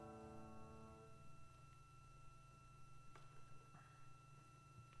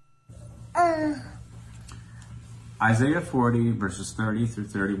Isaiah 40, verses 30 through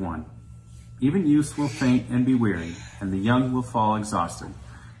 31. Even youths will faint and be weary, and the young will fall exhausted.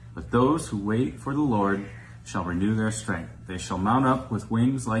 But those who wait for the Lord shall renew their strength. They shall mount up with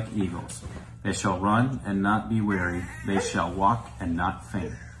wings like eagles. They shall run and not be weary. They shall walk and not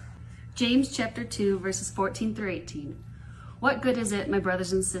faint. James chapter 2, verses 14 through 18. What good is it, my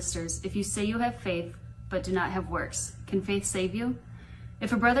brothers and sisters, if you say you have faith, but do not have works? Can faith save you?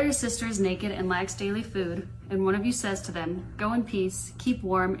 If a brother or sister is naked and lacks daily food, and one of you says to them, go in peace, keep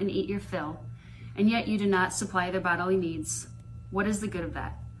warm, and eat your fill, and yet you do not supply their bodily needs, what is the good of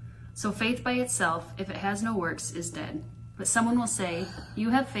that? So faith by itself, if it has no works, is dead. But someone will say,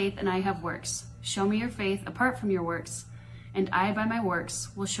 you have faith and I have works. Show me your faith apart from your works, and I by my works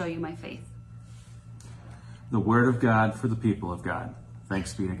will show you my faith. The word of God for the people of God.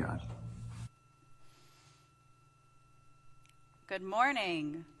 Thanks be to God. Good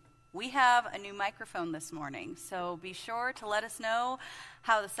morning. We have a new microphone this morning, so be sure to let us know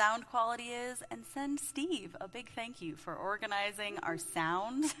how the sound quality is and send Steve a big thank you for organizing our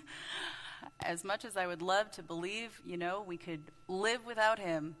sound. As much as I would love to believe, we could live without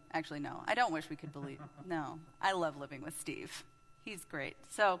him. Actually, no, I don't wish we could believe. No, I love living with Steve. He's great.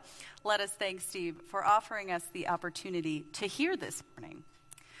 So let us thank Steve for offering us the opportunity to hear this morning.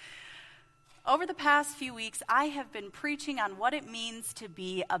 Over the past few weeks, I have been preaching on what it means to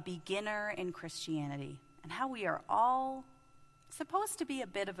be a beginner in Christianity and how we are all supposed to be a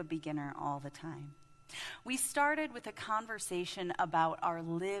bit of a beginner all the time. We started with a conversation about our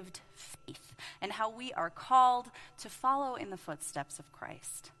lived faith and how we are called to follow in the footsteps of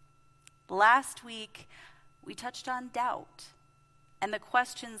Christ. Last week, we touched on doubt and the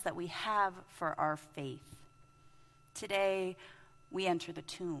questions that we have for our faith. Today, we enter the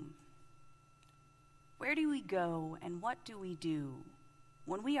tomb. Where do we go and what do we do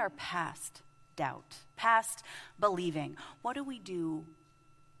when we are past doubt, past believing? What do we do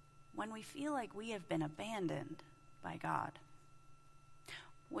when we feel like we have been abandoned by God?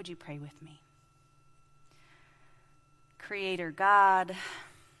 Would you pray with me? Creator God,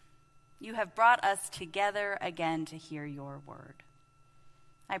 you have brought us together again to hear your word.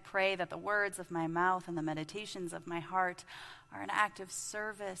 I pray that the words of my mouth and the meditations of my heart are an act of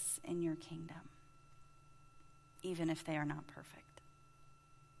service in your kingdom, even if they are not perfect.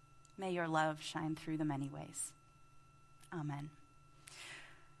 May your love shine through them anyways. Amen.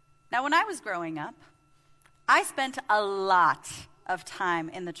 Now, when I was growing up, I spent a lot of time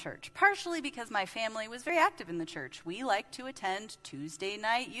in the church, partially because my family was very active in the church. We liked to attend Tuesday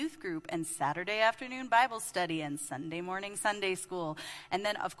night youth group and Saturday afternoon Bible study and Sunday morning Sunday school, and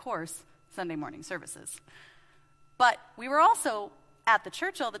then, of course, Sunday morning services. But we were also at the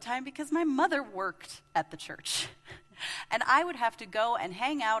church all the time because my mother worked at the church. And I would have to go and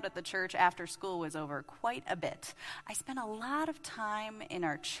hang out at the church after school was over quite a bit. I spent a lot of time in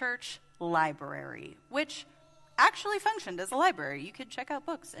our church library, which actually functioned as a library. You could check out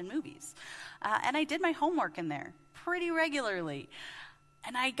books and movies. And I did my homework in there pretty regularly.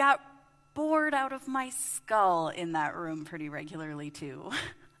 And I got bored out of my skull in that room pretty regularly, too.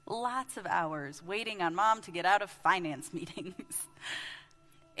 Lots of hours waiting on Mom to get out of finance meetings.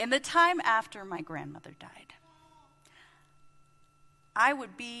 In the time after my grandmother died, I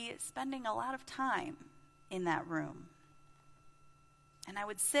would be spending a lot of time in that room. And I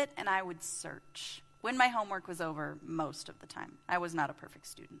would sit and I would search. When my homework was over, most of the time. I was not a perfect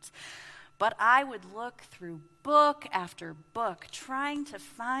student. But I would look through book after book, trying to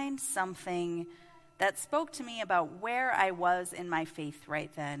find something that spoke to me about where I was in my faith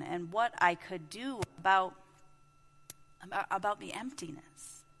right then and what I could do about the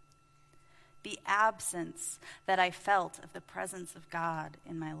emptiness, the absence that I felt of the presence of God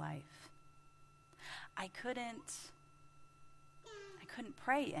in my life. I couldn't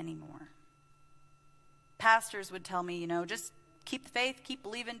pray anymore. Pastors would tell me, just keep the faith, keep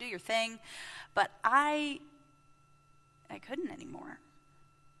believing, do your thing. But I couldn't anymore.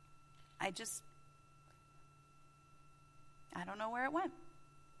 I don't know where it went.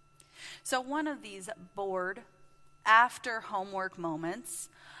 So one of these bored after homework moments,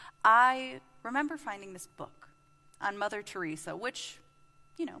 I remember finding this book on Mother Teresa, which,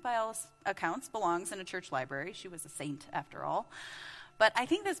 by all accounts belongs in a church library. She was a saint after all. But I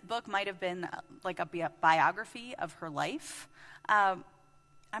think this book might have been like a biography of her life. I'm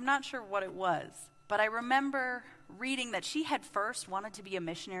not sure what it was, but I remember reading that she had first wanted to be a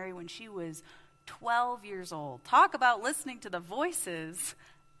missionary when she was 12 years old. Talk about listening to the voices.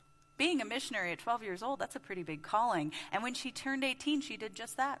 Being a missionary at 12 years old, that's a pretty big calling. And when she turned 18, she did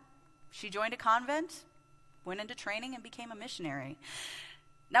just that. She joined a convent, went into training, and became a missionary.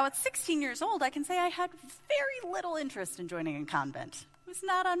 Now, at 16 years old, I can say I had very little interest in joining a convent. It was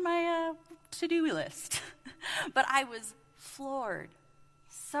not on my to-do list. But I was floored,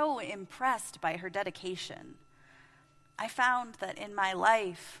 so impressed by her dedication. I found that in my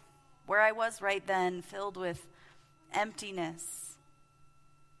life, where I was right then, filled with emptiness,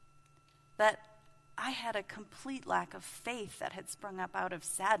 that I had a complete lack of faith that had sprung up out of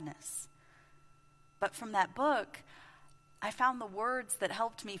sadness. But from that book, I found the words that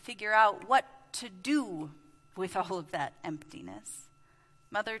helped me figure out what to do with all of that emptiness.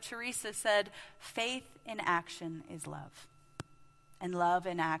 Mother Teresa said, "Faith in action is love, and love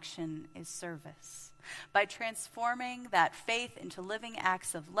in action is service." By transforming that faith into living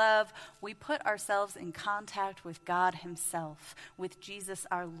acts of love, we put ourselves in contact with God Himself, with Jesus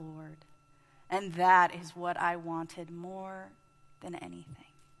our Lord. And that is what I wanted more than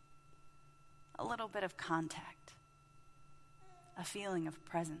anything. A little bit of contact, a feeling of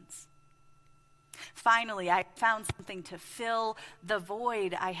presence. Finally, I found something to fill the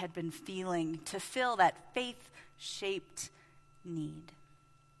void I had been feeling, to fill that faith-shaped need.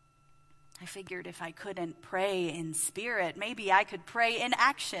 I figured if I couldn't pray in spirit, maybe I could pray in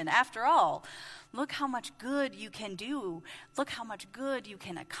action. After all, look how much good you can do. Look how much good you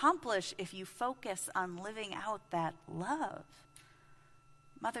can accomplish if you focus on living out that love.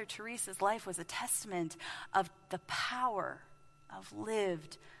 Mother Teresa's life was a testament of the power of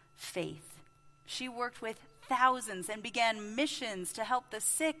lived faith. She worked with thousands and began missions to help the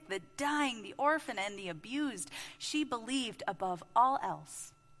sick, the dying, the orphan, and the abused. She believed above all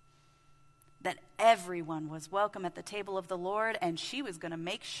else that everyone was welcome at the table of the Lord, and she was going to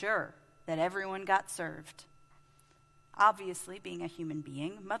make sure that everyone got served. Obviously, being a human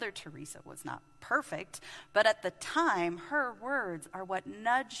being, Mother Teresa was not perfect, but at the time, her words are what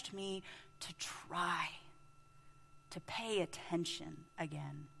nudged me to try, to pay attention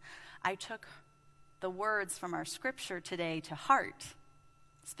again. I took the words from our scripture today to heart,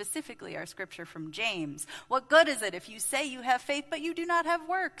 specifically our scripture from James. What good is it if you say you have faith, but you do not have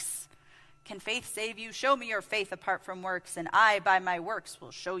works? Can faith save you? Show me your faith apart from works, and I, by my works,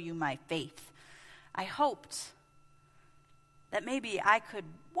 will show you my faith. I hoped that maybe I could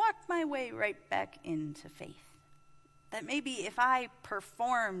walk my way right back into faith. That maybe if I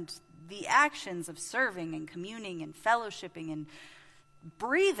performed the actions of serving and communing and fellowshipping and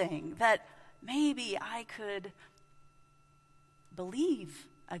breathing, that maybe I could believe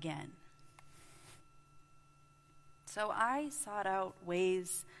again. So I sought out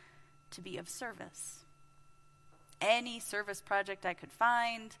ways to be of service. Any service project I could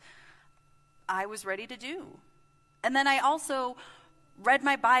find, I was ready to do. And then I also read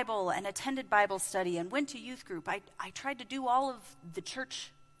my Bible and attended Bible study and went to youth group. I tried to do all of the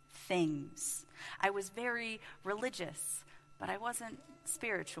church things. I was very religious, but I wasn't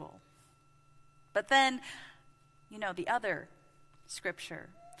spiritual. But then, the other scripture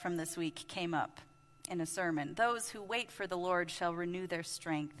from this week came up in a sermon. Those who wait for the Lord shall renew their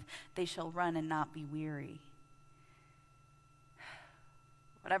strength. They shall run and not be weary.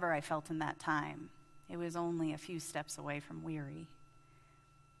 Whatever I felt in that time, it was only a few steps away from weary.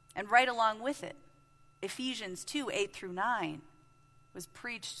 And right along with it, Ephesians 2:8-9 was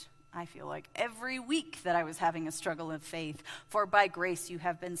preached, I feel like, every week that I was having a struggle of faith. For by grace you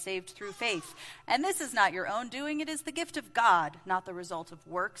have been saved through faith. And this is not your own doing, it is the gift of God, not the result of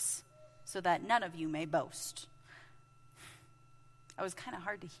works, so that none of you may boast. It was kind of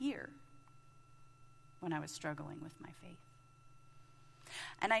hard to hear when I was struggling with my faith.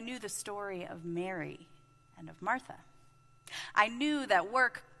 And I knew the story of Mary and of Martha. I knew that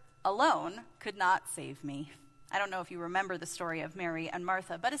work alone could not save me. I don't know if you remember the story of Mary and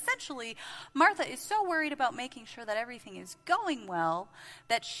Martha, but essentially, Martha is so worried about making sure that everything is going well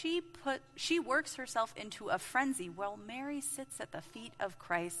that she works herself into a frenzy while Mary sits at the feet of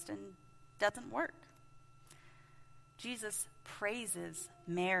Christ and doesn't work. Jesus praises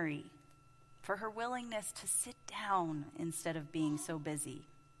Mary for her willingness to sit down instead of being so busy.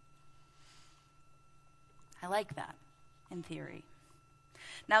 I like that, in theory.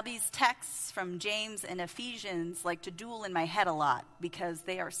 Now, these texts from James and Ephesians like to duel in my head a lot because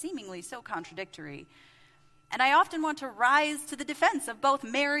they are seemingly so contradictory. And I often want to rise to the defense of both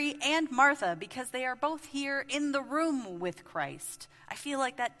Mary and Martha because they are both here in the room with Christ. I feel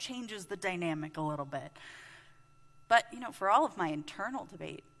like that changes the dynamic a little bit. But, for all of my internal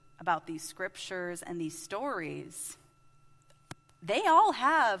debate about these scriptures and these stories, they all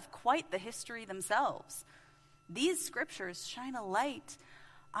have quite the history themselves. These scriptures shine a light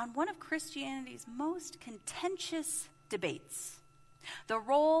on one of Christianity's most contentious debates, the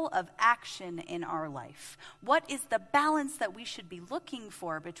role of action in our life? What is the balance that we should be looking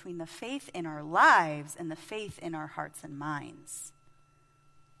for between the faith in our lives and the faith in our hearts and minds?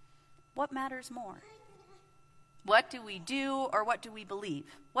 What matters more? What do we do, or what do we believe?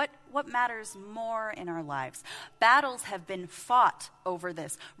 What matters more in our lives? Battles have been fought over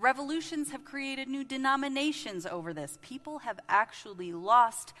this. Revolutions have created new denominations over this. People have actually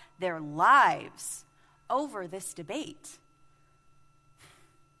lost their lives over this debate.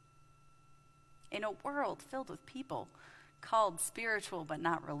 In a world filled with people called spiritual but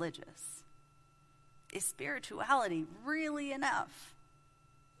not religious, is spirituality really enough?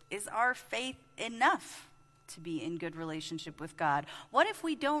 Is our faith enough to be in good relationship with God? What if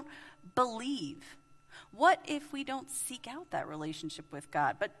we don't believe? What if we don't seek out that relationship with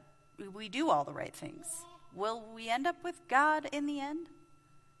God, but we do all the right things? Will we end up with God in the end?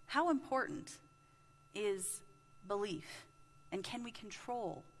 How important is belief? And can we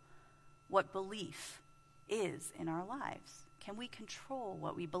control what belief is in our lives? Can we control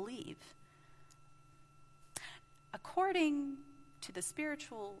what we believe? According to the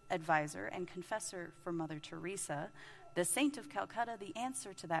spiritual advisor and confessor for Mother Teresa, the Saint of Calcutta, the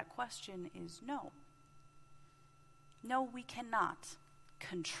answer to that question is no. No, we cannot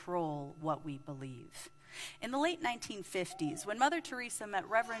control what we believe. In the late 1950s, when Mother Teresa met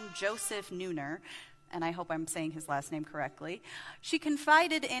Reverend Joseph Neuner, and I hope I'm saying his last name correctly, she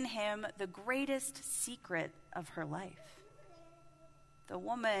confided in him the greatest secret of her life. The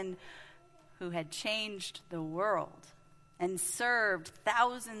woman who had changed the world and served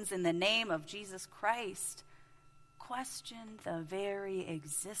thousands in the name of Jesus Christ, questioned the very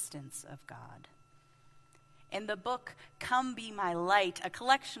existence of God. In the book, Come Be My Light, a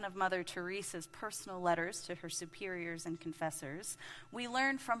collection of Mother Teresa's personal letters to her superiors and confessors, we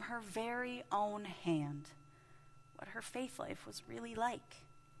learn from her very own hand what her faith life was really like.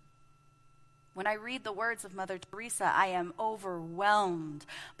 When I read the words of Mother Teresa, I am overwhelmed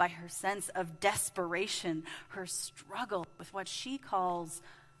by her sense of desperation, her struggle with what she calls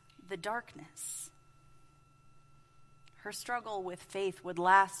the darkness. Her struggle with faith would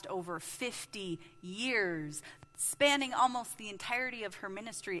last over 50 years, spanning almost the entirety of her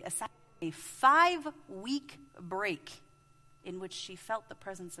ministry, aside from a 5-week break in which she felt the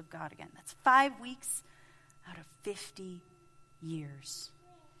presence of God again. That's 5 weeks out of 50 years.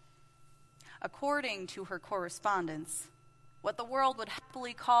 According to her correspondence, what the world would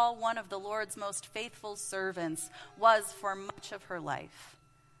happily call one of the Lord's most faithful servants was, for much of her life,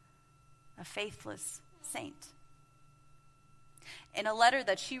 a faithless saint. In a letter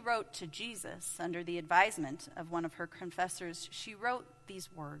that she wrote to Jesus under the advisement of one of her confessors, she wrote these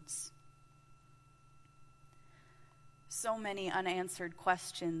words: "So many unanswered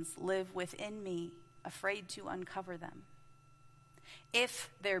questions live within me, afraid to uncover them. If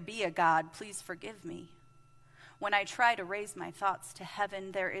there be a God, please forgive me. When I try to raise my thoughts to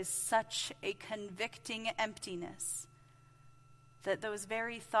heaven, there is such a convicting emptiness that those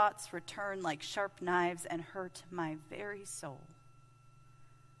very thoughts return like sharp knives and hurt my very soul.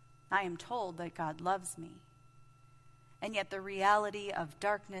 I am told that God loves me, and yet the reality of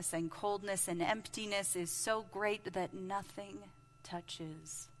darkness and coldness and emptiness is so great that nothing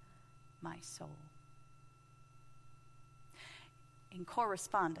touches my soul." In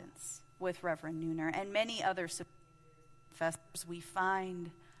correspondence with Reverend Neuner and many other confessors, we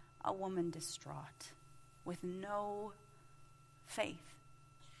find a woman distraught with no faith,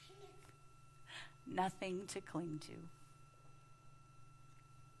 nothing to cling to.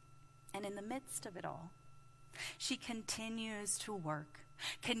 And in the midst of it all, she continues to work,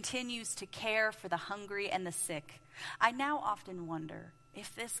 continues to care for the hungry and the sick. I now often wonder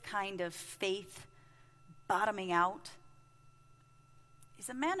if this kind of faith bottoming out is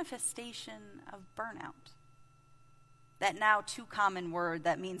a manifestation of burnout. That now too common word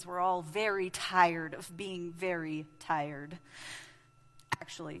that means we're all very tired of being very tired.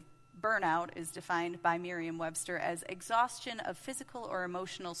 Actually, burnout is defined by Merriam-Webster as exhaustion of physical or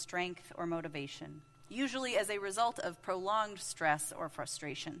emotional strength or motivation, usually as a result of prolonged stress or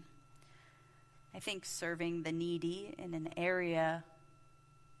frustration. I think serving the needy in an area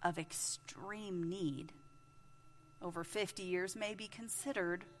of extreme need over 50 years may be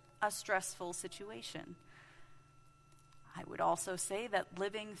considered a stressful situation. I would also say that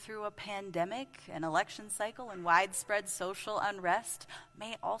living through a pandemic, an election cycle, and widespread social unrest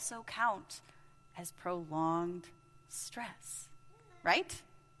may also count as prolonged stress. Right?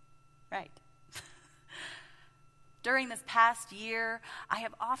 Right. During this past year, I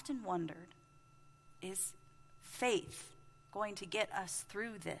have often wondered, is faith going to get us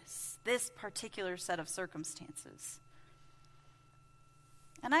through this particular set of circumstances?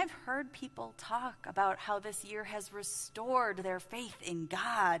 And I've heard people talk about how this year has restored their faith in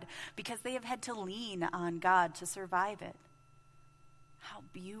God because they have had to lean on God to survive it. How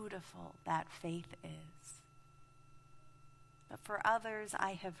beautiful that faith is. But for others,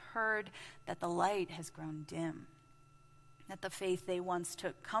 I have heard that the light has grown dim, that the faith they once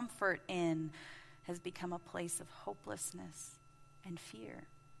took comfort in has become a place of hopelessness and fear.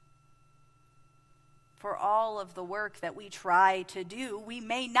 For all of the work that we try to do, we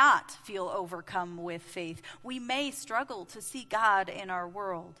may not feel overcome with faith. We may struggle to see God in our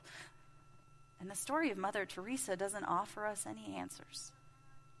world. And the story of Mother Teresa doesn't offer us any answers,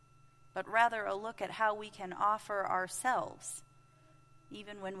 but rather a look at how we can offer ourselves,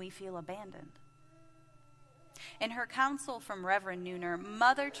 even when we feel abandoned. In her counsel from Reverend Nooner,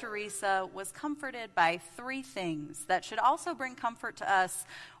 Mother Teresa was comforted by three things that should also bring comfort to us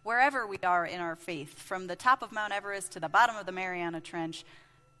wherever we are in our faith, from the top of Mount Everest to the bottom of the Mariana Trench.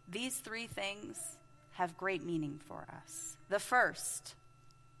 These three things have great meaning for us. The first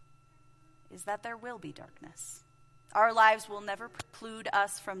is that there will be darkness. Our lives will never preclude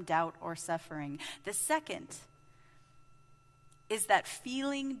us from doubt or suffering. The second is that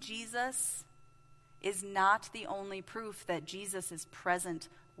feeling Jesus is not the only proof that Jesus is present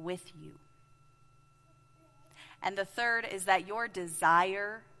with you. And the third is that your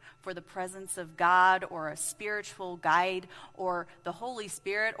desire for the presence of God or a spiritual guide or the Holy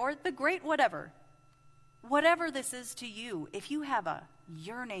Spirit or the great whatever this is to you, if you have a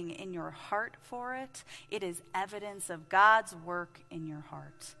yearning in your heart for it, it is evidence of God's work in your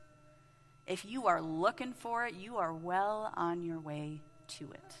heart. If you are looking for it, you are well on your way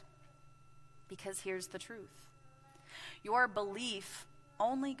to it. Because here's the truth. Your belief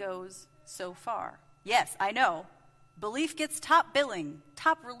only goes so far. Yes, I know. Belief gets top billing,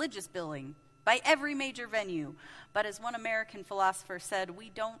 top religious billing by every major venue. But as one American philosopher said, we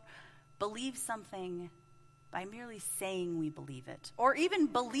don't believe something by merely saying we believe it, or even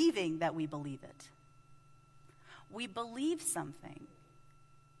believing that we believe it. We believe something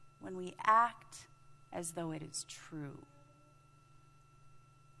when we act as though it is true.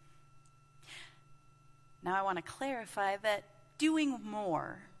 Now I want to clarify that doing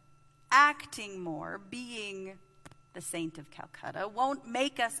more, acting more, being the saint of Calcutta won't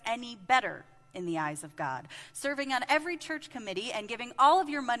make us any better in the eyes of God. Serving on every church committee and giving all of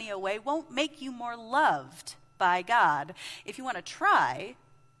your money away won't make you more loved by God. If you want to try,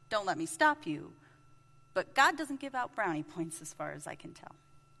 don't let me stop you. But God doesn't give out brownie points as far as I can tell.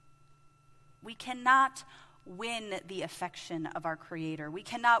 We cannot win the affection of our Creator. We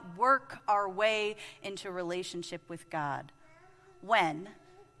cannot work our way into relationship with God. When,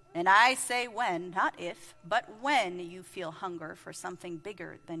 and I say when, not if, but when you feel hunger for something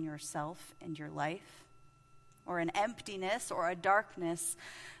bigger than yourself and your life, or an emptiness or a darkness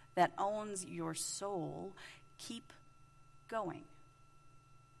that owns your soul, keep going.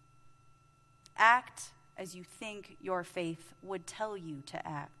 Act as you think your faith would tell you to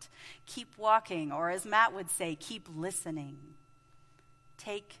act. Keep walking, or as Matt would say, keep listening.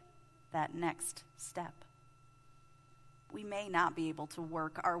 Take that next step. We may not be able to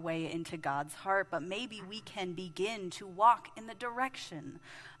work our way into God's heart, but maybe we can begin to walk in the direction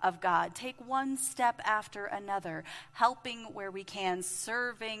of God. Take one step after another, helping where we can,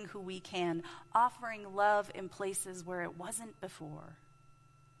 serving who we can, offering love in places where it wasn't before.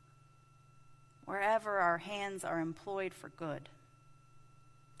 Wherever our hands are employed for good,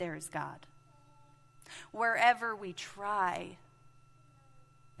 there is God. Wherever we try,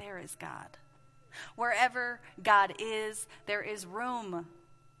 there is God. Wherever God is, there is room.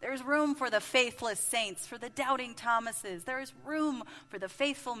 There is room for the faithless saints, for the doubting Thomases. There is room for the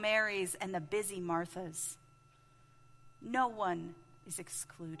faithful Marys and the busy Marthas. No one is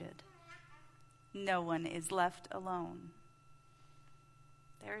excluded. No one is left alone.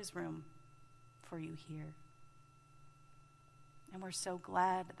 There is room for you here. And we're so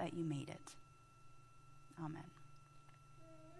glad that you made it. Amen.